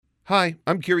Hi,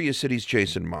 I'm Curious City's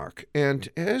Jason Mark, and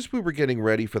as we were getting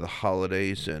ready for the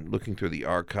holidays and looking through the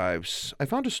archives, I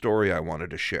found a story I wanted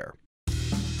to share.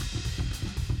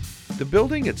 The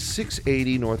building at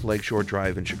 680 North Lakeshore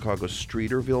Drive in Chicago's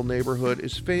Streeterville neighborhood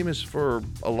is famous for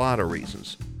a lot of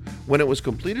reasons. When it was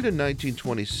completed in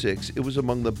 1926, it was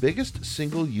among the biggest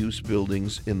single-use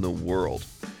buildings in the world.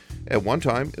 At one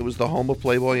time, it was the home of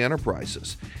Playboy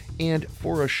Enterprises, and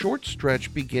for a short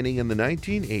stretch beginning in the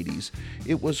 1980s,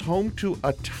 it was home to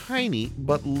a tiny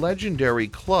but legendary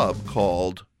club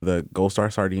called the Gold Star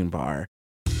Sardine Bar.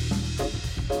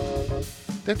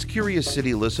 That's Curious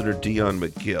City listener Dion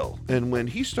McGill, and when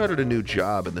he started a new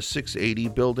job in the 680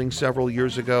 building several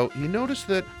years ago, he noticed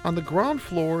that on the ground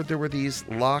floor there were these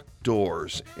locked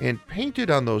doors, and painted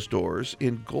on those doors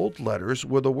in gold letters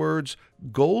were the words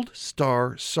Gold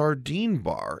Star Sardine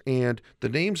Bar and the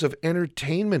names of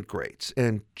entertainment greats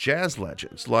and jazz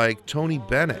legends like Tony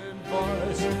Bennett,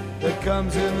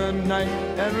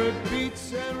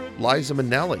 Liza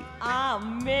Minnelli, I'll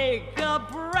make a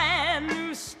brand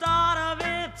new start of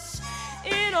it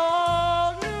in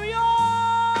old New York.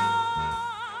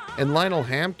 and Lionel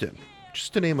Hampton,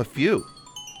 just to name a few.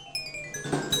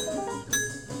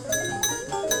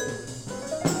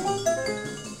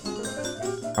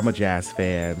 I'm a jazz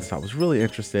fan, so I was really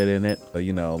interested in it.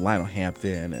 Lionel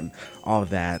Hampton and all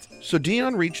of that. So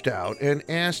Dion reached out and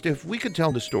asked if we could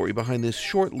tell the story behind this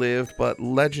short-lived but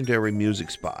legendary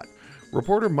music spot.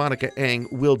 Reporter Monica Eng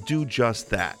will do just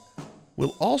that.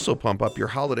 We'll also pump up your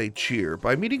holiday cheer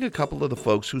by meeting a couple of the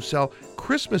folks who sell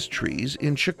Christmas trees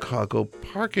in Chicago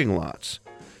parking lots.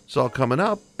 It's all coming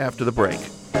up after the break.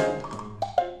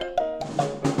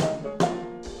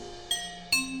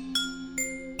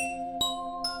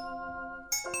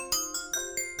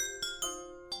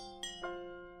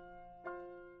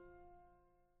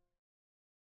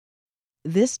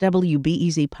 This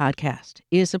WBEZ podcast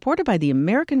is supported by the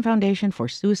American Foundation for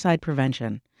Suicide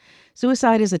Prevention.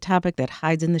 Suicide is a topic that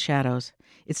hides in the shadows.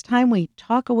 It's time we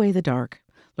talk away the dark,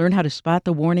 learn how to spot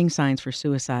the warning signs for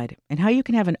suicide, and how you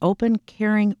can have an open,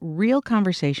 caring, real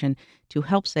conversation to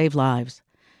help save lives.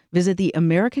 Visit the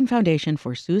American Foundation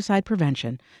for Suicide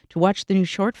Prevention to watch the new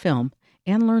short film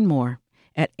and learn more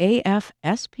at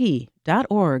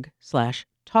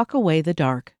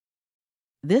afsp.org/talkawaythedark.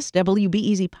 This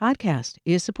WBEZ podcast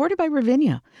is supported by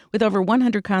Ravinia, with over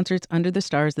 100 concerts under the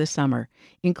stars this summer,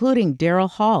 including Daryl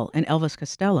Hall and Elvis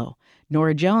Costello,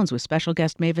 Norah Jones with special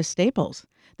guest Mavis Staples,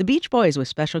 the Beach Boys with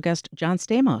special guest John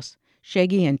Stamos,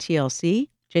 Shaggy and TLC,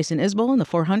 Jason Isbell and the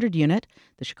 400 Unit,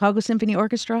 the Chicago Symphony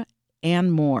Orchestra,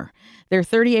 and more. Their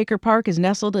 30-acre park is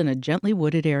nestled in a gently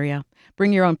wooded area.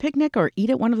 Bring your own picnic or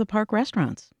eat at one of the park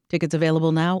restaurants. Tickets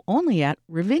available now only at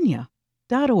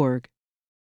ravinia.org.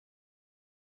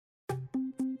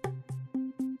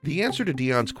 The answer to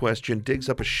Dion's question digs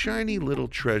up a shiny little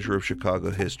treasure of Chicago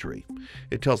history.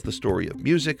 It tells the story of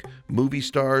music, movie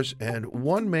stars, and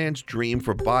one man's dream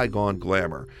for bygone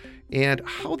glamour, and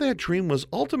how that dream was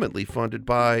ultimately funded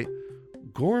by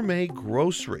gourmet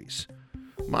groceries.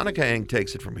 Monica Eng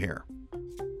takes it from here.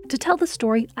 To tell the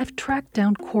story, I've tracked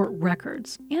down court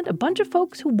records and a bunch of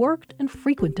folks who worked and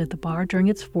frequented the bar during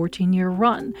its 14-year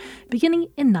run, beginning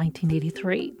in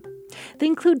 1983. They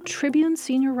include Tribune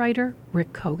senior writer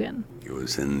Rick Kogan. It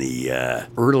was in the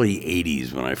early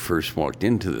 80s when I first walked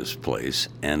into this place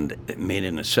and made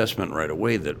an assessment right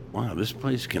away that, wow, this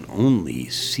place can only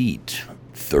seat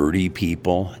 30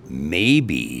 people,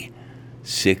 maybe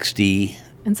 60.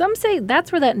 And some say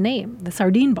that's where that name, the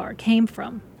Sardine Bar, came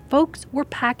from. Folks were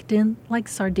packed in like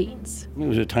sardines. It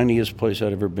was the tiniest place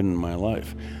I'd ever been in my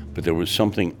life, but there was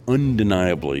something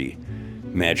undeniably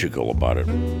magical about it.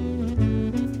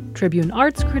 Tribune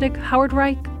arts critic Howard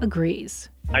Reich agrees.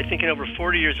 I think in over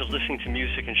 40 years of listening to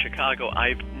music in Chicago,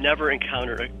 I've never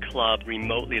encountered a club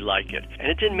remotely like it. And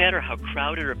it didn't matter how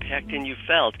crowded or packed in you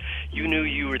felt. You knew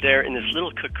you were there in this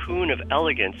little cocoon of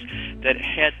elegance that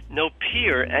had no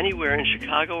peer anywhere in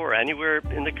Chicago or anywhere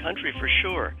in the country for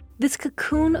sure. This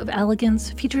cocoon of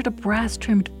elegance featured a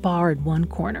brass-trimmed bar in one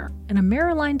corner and a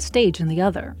mirror-lined stage in the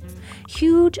other.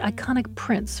 Huge, iconic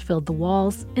prints filled the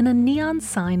walls, and a neon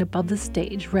sign above the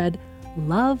stage read,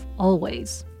 "Love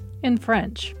Always," in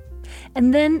French.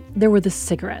 And then there were the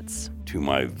cigarettes. To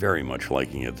my very much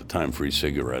liking at the time, free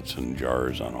cigarettes in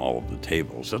jars on all of the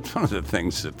tables. That's one of the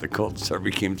things that the Gold Star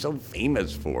became so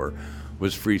famous for,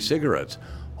 was free cigarettes.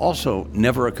 Also,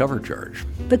 never a cover charge.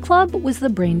 The club was the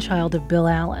brainchild of Bill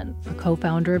Allen, a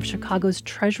co-founder of Chicago's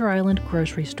Treasure Island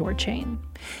grocery store chain.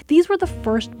 These were the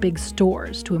first big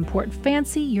stores to import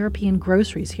fancy European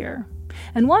groceries here.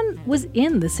 And one was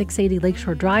in the 680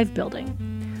 Lakeshore Drive building.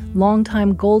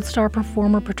 Longtime Gold Star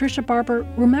performer Patricia Barber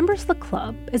remembers the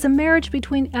club as a marriage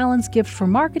between Alan's gift for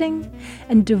marketing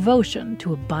and devotion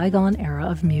to a bygone era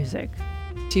of music.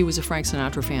 He was a Frank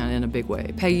Sinatra fan in a big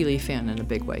way, Peggy Lee fan in a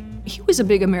big way. He was a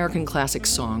big American classic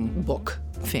songbook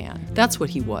fan. That's what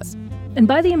he was. And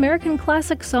by the American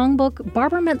Classic Songbook,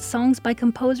 Barber meant songs by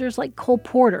composers like Cole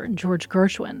Porter and George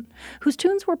Gershwin, whose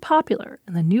tunes were popular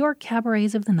in the New York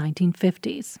cabarets of the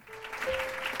 1950s.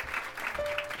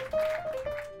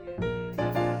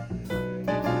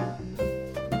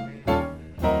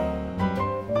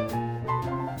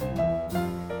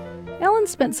 Alan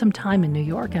spent some time in New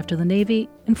York after the Navy,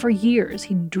 and for years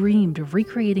he dreamed of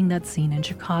recreating that scene in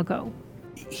Chicago.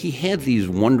 He had these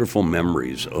wonderful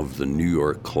memories of the New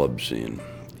York club scene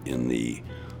in the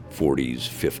 40s,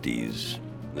 50s.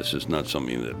 This is not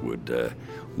something that would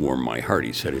warm my heart.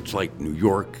 He said it's like New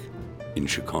York in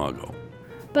Chicago.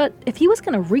 But if he was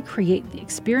going to recreate the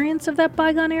experience of that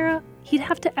bygone era, he'd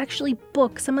have to actually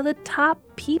book some of the top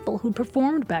people who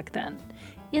performed back then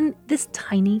in this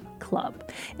tiny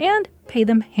club and pay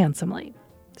them handsomely.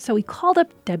 So he called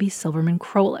up Debbie Silverman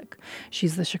Krolik.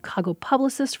 She's the Chicago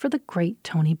publicist for the great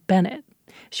Tony Bennett.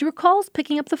 She recalls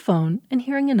picking up the phone and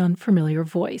hearing an unfamiliar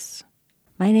voice.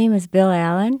 My name is Bill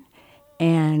Allen,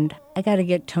 and I got to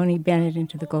get Tony Bennett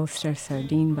into the Gold Star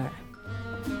Sardine Bar.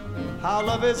 Our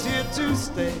love is here to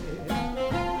stay.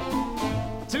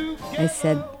 I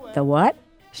said, the what?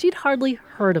 She'd hardly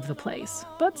heard of the place,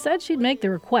 but said she'd make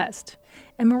the request.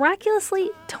 And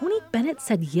miraculously, Tony Bennett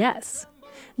said yes.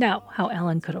 Now, how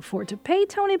Alan could afford to pay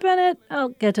Tony Bennett, I'll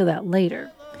get to that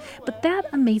later. But that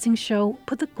amazing show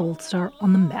put the Gold Star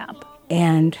on the map.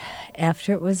 And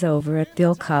after it was over,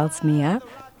 Bill calls me up,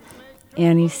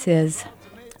 and he says,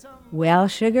 well,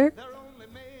 sugar,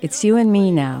 it's you and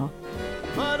me now.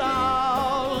 But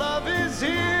our love is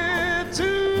here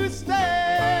to stay.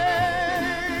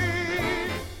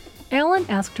 Alan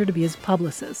asked her to be his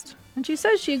publicist, and she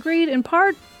says she agreed in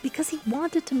part because he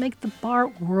wanted to make the bar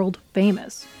world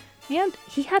famous. And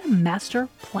he had a master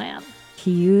plan.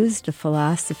 He used a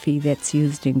philosophy that's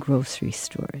used in grocery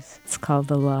stores. It's called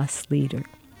the loss leader,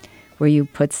 where you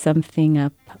put something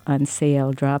up on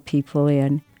sale, draw people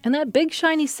in. And that big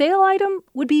shiny sale item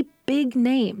would be big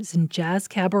names in jazz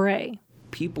cabaret.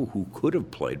 People who could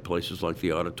have played places like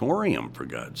the Auditorium, for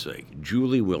God's sake.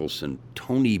 Julie Wilson,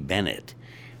 Tony Bennett,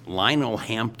 Lionel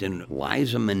Hampton,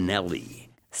 Liza Minnelli.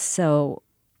 So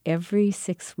every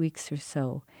 6 weeks or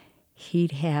so,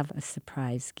 he'd have a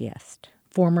surprise guest.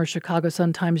 Former Chicago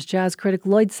Sun-Times jazz critic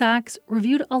Lloyd Sachs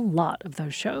reviewed a lot of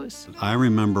those shows. I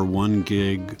remember one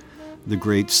gig, the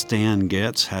great Stan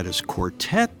Getz had his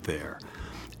quartet there.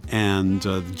 And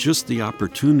just the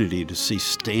opportunity to see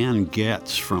Stan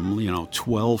Getz from,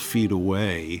 12 feet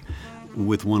away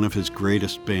with one of his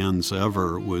greatest bands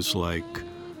ever was like,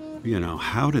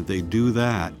 how did they do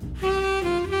that?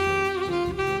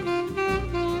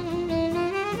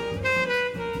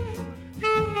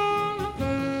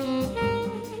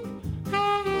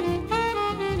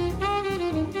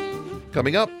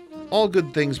 Coming up, all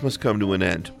good things must come to an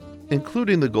end,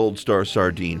 including the Gold Star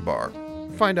Sardine Bar.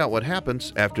 Find out what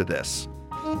happens after this.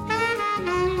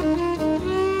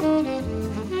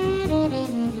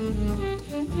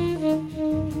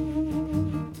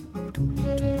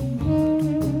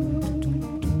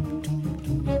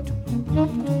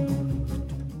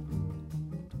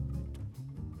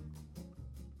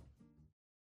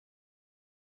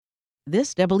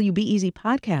 This WBEZ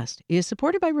podcast is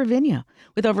supported by Ravinia,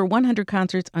 with over 100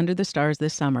 concerts under the stars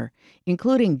this summer,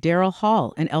 including Daryl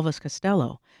Hall and Elvis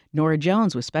Costello, Norah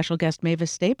Jones with special guest Mavis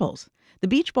Staples, The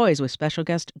Beach Boys with special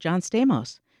guest John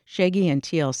Stamos, Shaggy and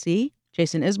TLC,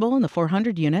 Jason Isbell and the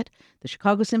 400 Unit, the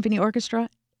Chicago Symphony Orchestra,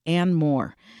 and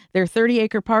more. Their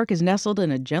 30-acre park is nestled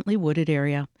in a gently wooded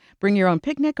area. Bring your own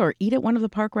picnic or eat at one of the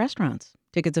park restaurants.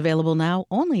 Tickets available now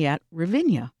only at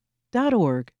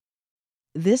ravinia.org.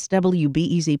 This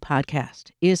WBEZ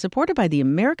podcast is supported by the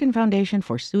American Foundation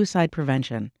for Suicide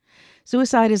Prevention.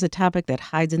 Suicide is a topic that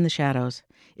hides in the shadows.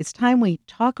 It's time we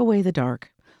talk away the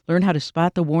dark, learn how to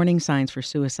spot the warning signs for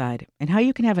suicide, and how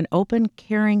you can have an open,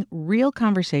 caring, real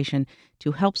conversation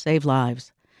to help save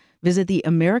lives. Visit the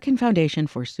American Foundation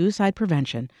for Suicide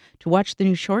Prevention to watch the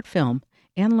new short film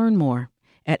and learn more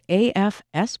at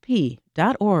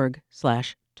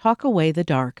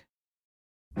afsp.org/talkawaythedark.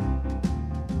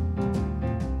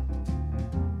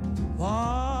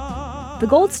 The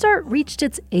Gold Star reached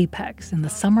its apex in the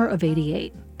summer of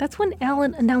 '88. That's when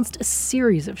Alan announced a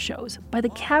series of shows by the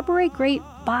cabaret great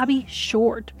Bobby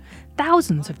Short.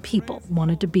 Thousands of people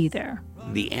wanted to be there.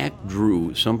 The act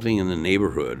drew something in the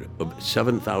neighborhood of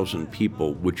 7,000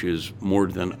 people, which is more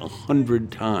than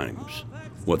 100 times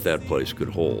what that place could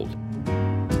hold.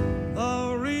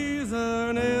 The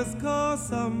reason is 'cause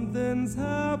something's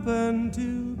happened to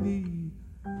me.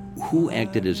 Who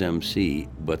acted as MC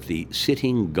but the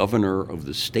sitting governor of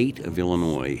the state of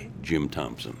Illinois, Jim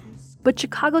Thompson? But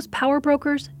Chicago's power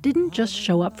brokers didn't just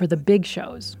show up for the big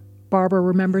shows. Barbara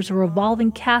remembers a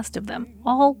revolving cast of them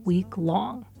all week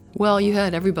long. Well, you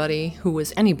had everybody who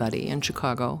was anybody in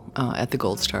Chicago at the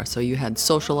Gold Star. So you had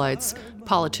socialites,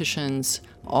 politicians,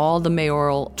 all the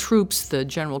mayoral troops, the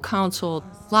general counsel,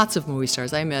 lots of movie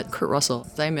stars. I met Kurt Russell.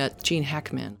 I met Gene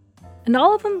Hackman. And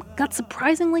all of them got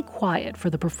surprisingly quiet for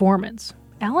the performance.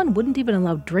 Alan wouldn't even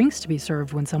allow drinks to be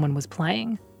served when someone was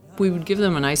playing. We would give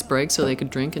them a nice break so they could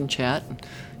drink and chat,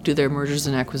 do their mergers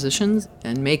and acquisitions,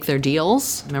 and make their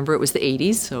deals. Remember, it was the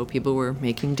 80s, so people were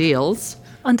making deals.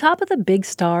 On top of the big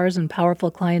stars and powerful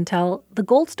clientele, the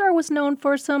Gold Star was known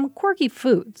for some quirky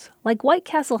foods, like White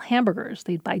Castle hamburgers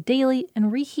they'd buy daily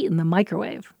and reheat in the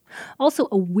microwave. Also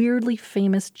a weirdly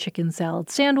famous chicken salad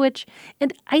sandwich,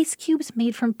 and ice cubes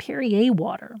made from Perrier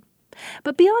water.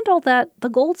 But beyond all that, the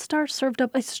Gold Star served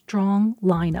up a strong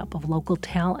lineup of local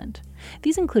talent.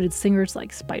 These included singers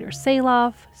like Spider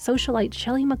Saloff, socialite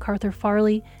Shelley MacArthur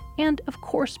Farley, and, of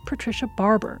course, Patricia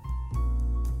Barber.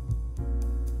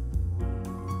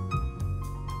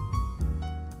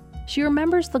 She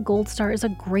remembers the Gold Star is a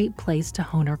great place to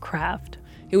hone her craft.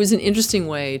 It was an interesting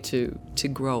way to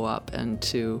grow up and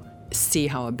to see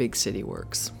how a big city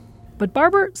works. But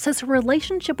Barber says her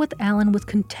relationship with Alan was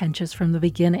contentious from the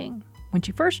beginning. When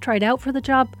she first tried out for the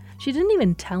job, she didn't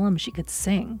even tell him she could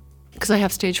sing. Because I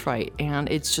have stage fright, and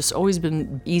it's just always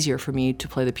been easier for me to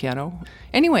play the piano.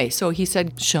 Anyway, so he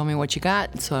said, show me what you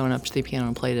got. So I went up to the piano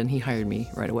and played, and he hired me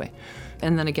right away.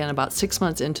 And then again, about 6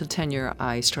 months into tenure,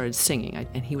 I started singing.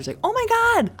 And he was like, oh my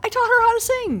God, I taught her how to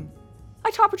sing. I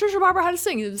taught Patricia Barber how to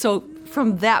sing. So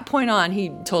from that point on, he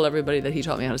told everybody that he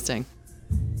taught me how to sing.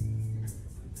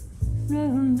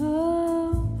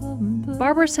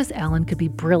 Barber says Alan could be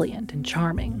brilliant and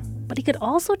charming, but he could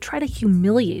also try to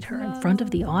humiliate her in front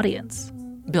of the audience.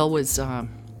 Bill was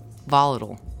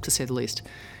volatile, to say the least.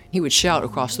 He would shout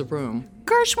across the room,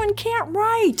 Gershwin can't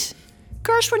write!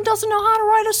 Gershwin doesn't know how to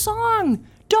write a song!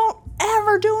 Don't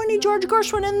ever do any George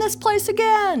Gershwin in this place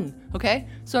again! Okay?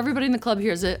 So everybody in the club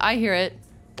hears it, I hear it,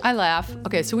 I laugh.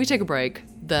 Okay, so we take a break,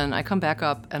 then I come back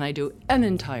up and I do an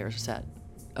entire set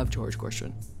of George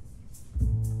Gershwin.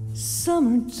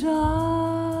 Summertime.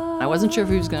 I wasn't sure if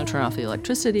he was going to turn off the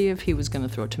electricity, if he was going to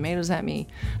throw tomatoes at me.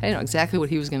 I didn't know exactly what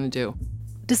he was going to do.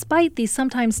 Despite these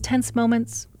sometimes tense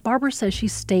moments, Barber says she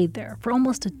stayed there for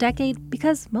almost a decade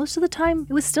because most of the time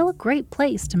it was still a great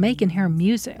place to make and hear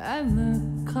music.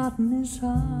 And the cotton is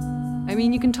high. I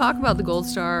mean, you can talk about the Gold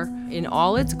Star in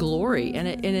all its glory, and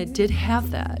it did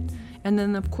have that. And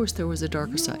then, of course, there was a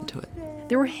darker side to it.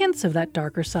 There were hints of that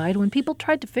darker side when people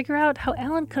tried to figure out how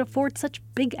Alan could afford such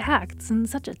big acts in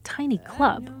such a tiny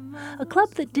club. A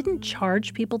club that didn't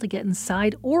charge people to get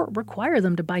inside or require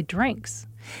them to buy drinks.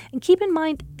 And keep in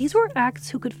mind, these were acts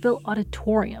who could fill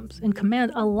auditoriums and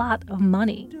command a lot of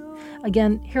money.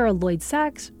 Again, here are Lloyd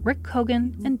Sachs, Rick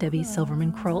Cogan, and Debbie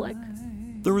Silverman Krolik.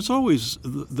 There was always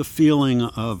the feeling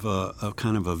of a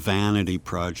kind of a vanity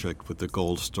project with the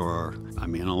Gold Star. I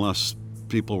mean, unless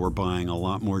people were buying a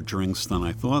lot more drinks than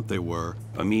I thought they were.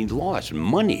 I mean, lost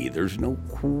money. There's no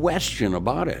question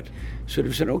about it. Sort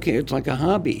of said, okay, it's like a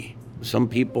hobby. Some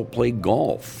people play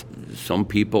golf. Some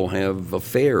people have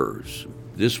affairs.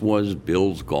 This was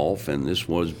Bill's golf and this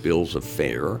was Bill's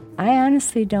affair. I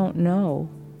honestly don't know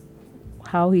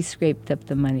how he scraped up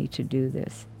the money to do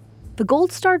this. The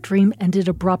Gold Star dream ended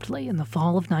abruptly in the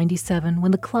fall of '97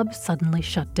 when the club suddenly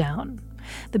shut down.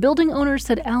 The building owner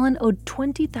said Alan owed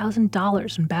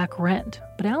 $20,000 in back rent,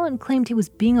 but Alan claimed he was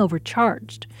being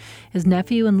overcharged. His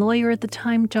nephew and lawyer at the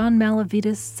time, John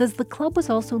Malavides, says the club was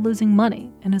also losing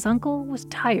money, and his uncle was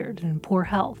tired and in poor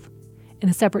health. In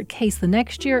a separate case the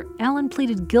next year, Alan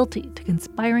pleaded guilty to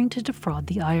conspiring to defraud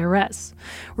the IRS.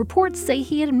 Reports say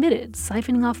he admitted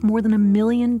siphoning off more than $1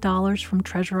 million from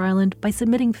Treasure Island by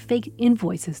submitting fake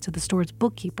invoices to the store's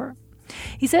bookkeeper.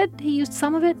 He said he used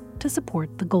some of it to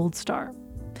support the Gold Star.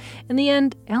 In the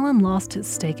end, Alan lost his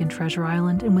stake in Treasure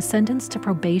Island and was sentenced to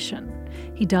probation.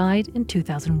 He died in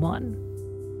 2001.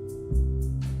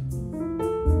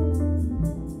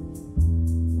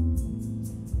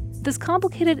 This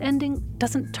complicated ending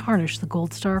doesn't tarnish the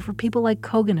Gold Star for people like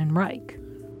Cogan and Reich.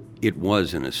 It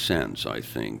was, in a sense, I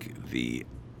think, the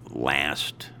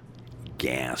last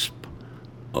gasp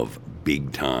of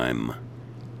big-time,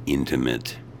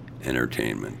 intimate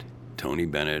entertainment. Tony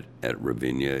Bennett at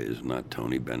Ravinia is not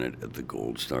Tony Bennett at the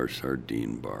Gold Star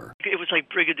Sardine Bar. It was It's like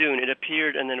Brigadoon. It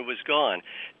appeared and then it was gone.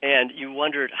 And you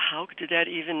wondered, how did that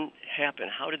even happen?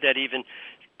 How did that even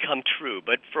come true?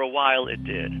 But for a while it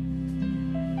did.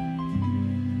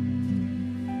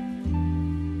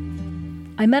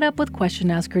 I met up with question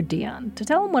asker Dion to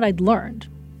tell him what I'd learned,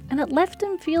 and it left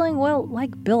him feeling, well,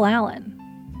 like Bill Allen,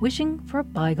 wishing for a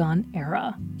bygone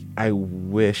era. I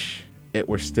wish it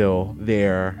were still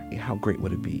there. How great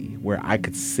would it be where I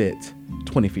could sit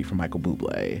 20 feet from Michael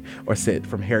Bublé or sit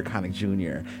from Harry Connick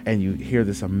Jr. and you hear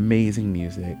this amazing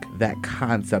music. That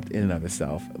concept in and of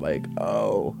itself,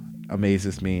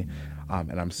 amazes me.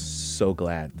 And I'm so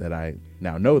glad that I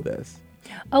now know this.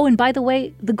 Oh, and by the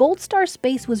way, the Gold Star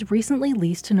space was recently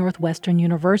leased to Northwestern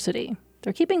University.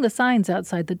 They're keeping the signs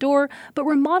outside the door, but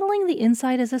remodeling the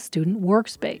inside as a student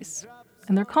workspace.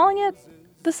 And they're calling it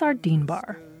the Sardine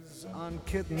Bar. On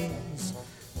kittens,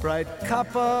 bright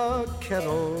copper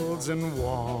kettles and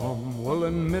warm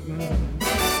woolen mittens.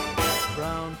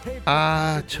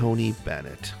 Tony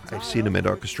Bennett. I've seen him at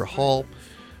Orchestra Hall.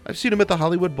 I've seen him at the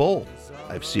Hollywood Bowl.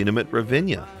 I've seen him at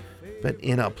Ravinia. But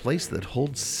in a place that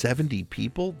holds 70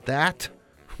 people, that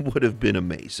would have been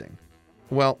amazing.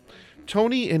 Well,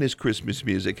 Tony and his Christmas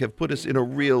music have put us in a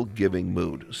real giving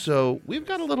mood, so we've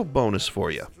got a little bonus for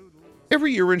you.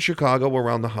 Every year in Chicago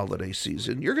around the holiday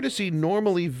season, you're going to see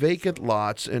normally vacant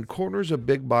lots and corners of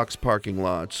big box parking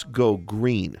lots go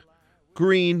green.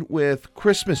 Green with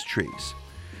Christmas trees.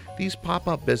 These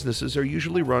pop-up businesses are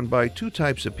usually run by two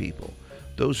types of people.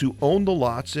 Those who own the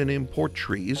lots and import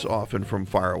trees, often from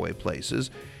faraway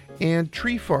places, and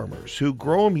tree farmers who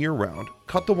grow them year-round,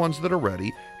 cut the ones that are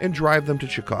ready, and drive them to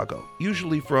Chicago,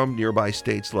 usually from nearby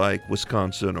states like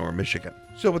Wisconsin or Michigan.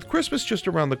 So with Christmas just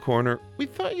around the corner, we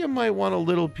thought you might want a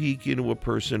little peek into a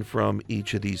person from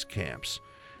each of these camps.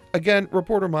 Again,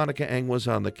 reporter Monica Eng was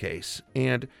on the case,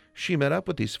 and she met up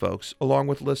with these folks, along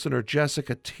with listener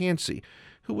Jessica Tansey,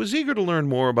 who was eager to learn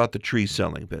more about the tree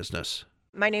selling business.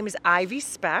 My name is Ivy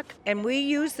Speck, and we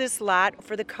use this lot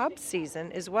for the Cub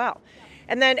season as well.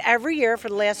 And then every year for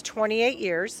the last 28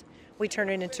 years, we turn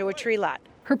it into a tree lot.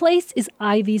 Her place is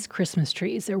Ivy's Christmas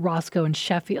Trees at Roscoe and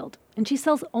Sheffield, and she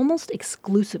sells almost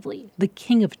exclusively the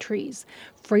king of trees,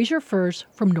 Fraser firs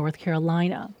from North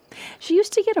Carolina. She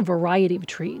used to get a variety of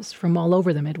trees from all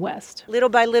over the Midwest. Little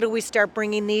by little, we start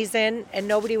bringing these in, and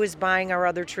nobody was buying our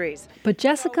other trees. But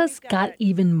Jessica's got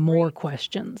even more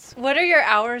questions. What are your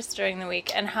hours during the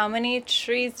week, and how many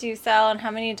trees do you sell, and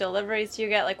how many deliveries do you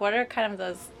get? Like, what are kind of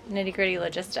those nitty-gritty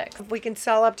logistics? We can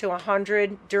sell up to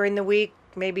 100 during the week,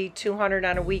 maybe 200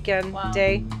 on a weekend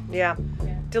day. Yeah.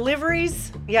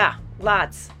 Deliveries? Yeah,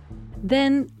 lots.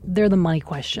 Then there are the money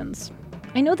questions.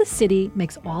 I know the city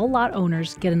makes all lot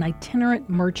owners get an itinerant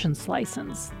merchant's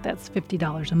license. That's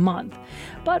 $50 a month.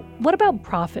 But what about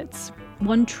profits?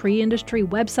 One tree industry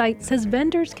website says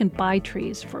vendors can buy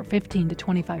trees for $15 to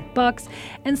 $25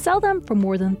 and sell them for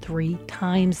more than 3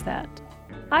 times that.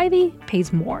 Ivy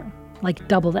pays more, like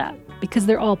double that, because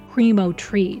they're all primo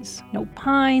trees, no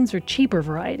pines or cheaper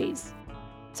varieties.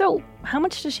 So how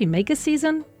much does she make a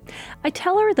season? I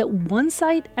tell her that one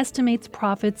site estimates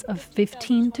profits of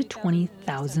 $15,000 to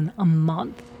 $20,000 a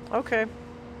month. Okay.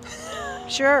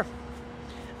 Sure.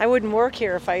 I wouldn't work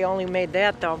here if I only made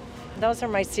that, though. Those are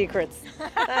my secrets.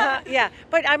 Yeah,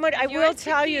 but I will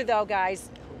tell you, though, guys,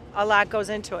 a lot goes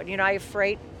into it. You know, I have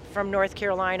freight from North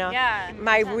Carolina. Yeah.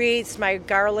 My wreaths, my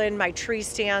garland, my tree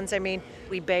stands. I mean,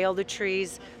 we bale the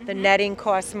trees. The netting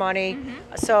costs money.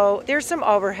 So there's some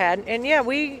overhead. And, yeah,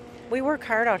 we work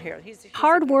hard out here.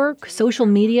 Hard work, social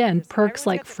media, and perks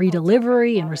like free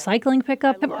delivery and recycling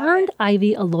pickup have earned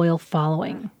Ivy a loyal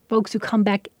following. Folks who come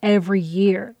back every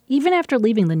year, even after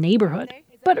leaving the neighborhood.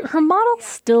 But her model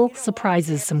still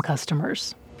surprises some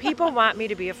customers. People want me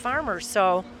to be a farmer,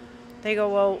 so they go,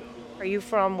 well, are you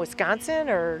from Wisconsin,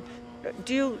 or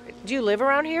do you live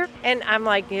around here? And I'm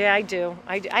like, yeah, I do.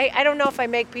 I don't know if I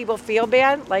make people feel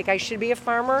bad, like I should be a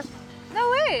farmer. No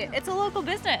way. It's a local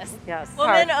business. Yes.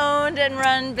 Woman-owned and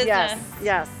run business.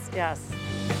 Yes.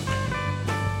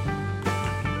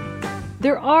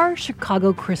 There are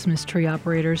Chicago Christmas tree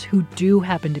operators who do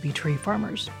happen to be tree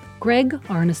farmers. Greg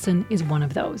Arneson is one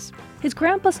of those. His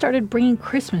grandpa started bringing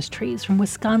Christmas trees from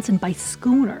Wisconsin by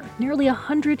schooner nearly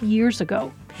 100 years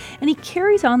ago, and he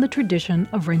carries on the tradition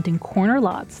of renting corner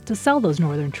lots to sell those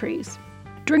northern trees.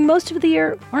 During most of the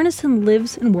year, Arneson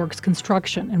lives and works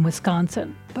construction in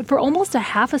Wisconsin, but for almost a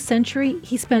half a century,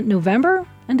 he spent November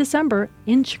and December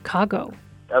in Chicago.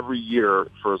 Every year,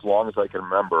 for as long as I can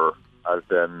remember,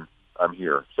 I'm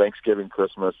here. Thanksgiving,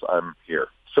 Christmas, I'm here.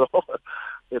 So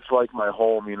it's like my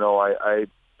home, you know. I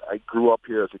grew up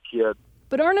here as a kid.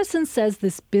 But Arneson says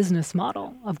this business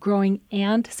model of growing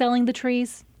and selling the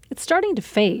trees it's starting to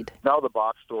fade. Now the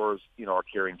box stores, are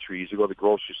carrying trees. You go to the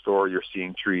grocery store, you're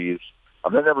seeing trees.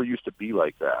 That never used to be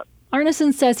like that.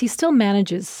 Arneson says he still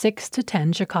manages 6 to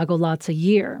 10 Chicago lots a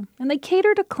year, and they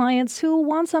cater to clients who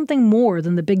want something more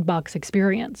than the big box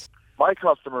experience. My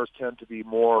customers tend to be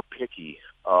more picky.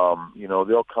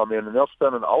 They'll come in and they'll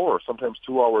spend an hour, sometimes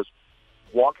 2 hours,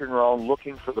 walking around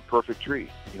looking for the perfect tree.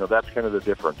 That's kind of the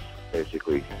difference,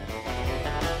 basically.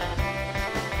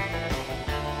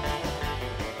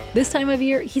 This time of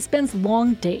year, he spends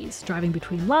long days driving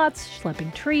between lots,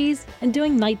 schlepping trees, and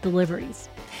doing night deliveries.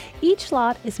 Each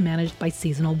lot is managed by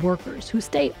seasonal workers who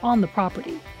stay on the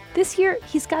property. This year,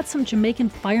 he's got some Jamaican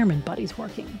fireman buddies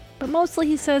working, but mostly,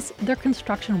 he says, they're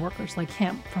construction workers like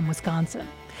him from Wisconsin.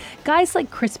 Guys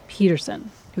like Chris Peterson,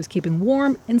 who's keeping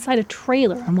warm inside a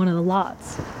trailer on one of the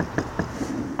lots.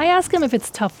 I ask him if it's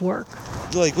tough work.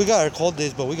 We got our cold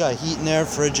days, but we got heat in there,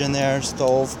 fridge in there,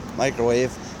 stove,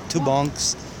 microwave, 2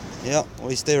 bunks. Yep,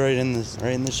 we stay right in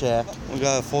the shack. We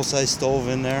got a full-size stove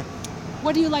in there.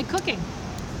 What do you like cooking?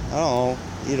 I don't know,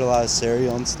 eat a lot of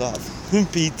cereal and stuff.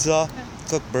 Pizza,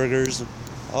 cook burgers,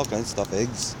 all kinds of stuff,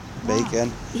 eggs,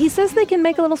 bacon. He says they can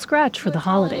make a little scratch for the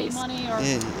holidays.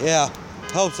 Yeah,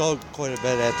 helps out quite a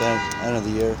bit at the end of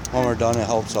the year. When we're done, it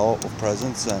helps out with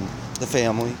presents and the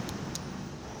family.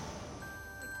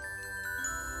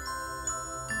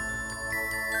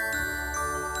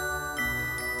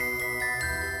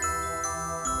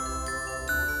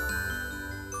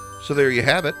 So there you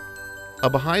have it. A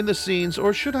behind-the-scenes,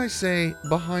 or should I say,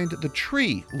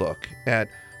 behind-the-tree look at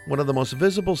one of the most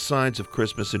visible sides of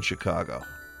Christmas in Chicago.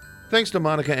 Thanks to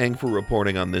Monica Eng for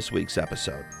reporting on this week's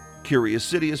episode. Curious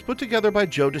City is put together by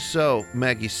Joe Deso,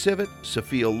 Maggie Sivit,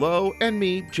 Sophia Lowe, and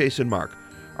me, Jason Mark.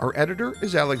 Our editor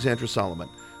is Alexandra Solomon.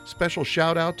 Special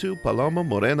shout-out to Paloma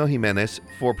Moreno Jimenez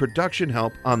for production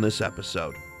help on this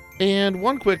episode. And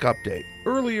one quick update.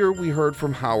 Earlier, we heard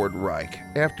from Howard Reich.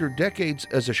 After decades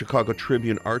as a Chicago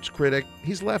Tribune arts critic,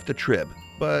 he's left the Trib,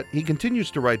 but he continues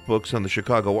to write books on the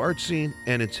Chicago art scene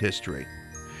and its history.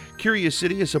 Curious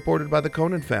City is supported by the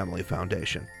Conan Family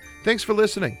Foundation. Thanks for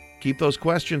listening. Keep those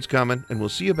questions coming, and we'll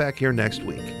see you back here next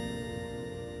week.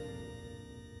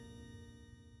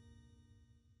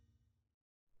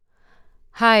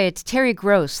 Hi, it's Terry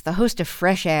Gross, the host of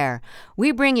Fresh Air.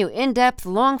 We bring you in-depth,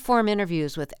 long-form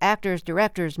interviews with actors,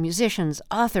 directors, musicians,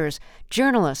 authors,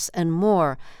 journalists, and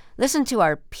more. Listen to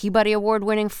our Peabody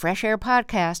Award-winning Fresh Air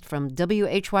podcast from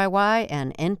WHYY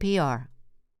and NPR.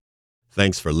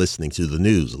 Thanks for listening to the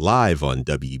news live on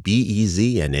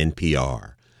WBEZ and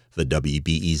NPR. The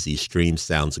WBEZ stream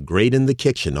sounds great in the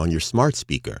kitchen on your smart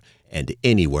speaker and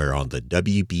anywhere on the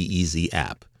WBEZ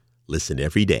app. Listen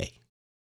every day.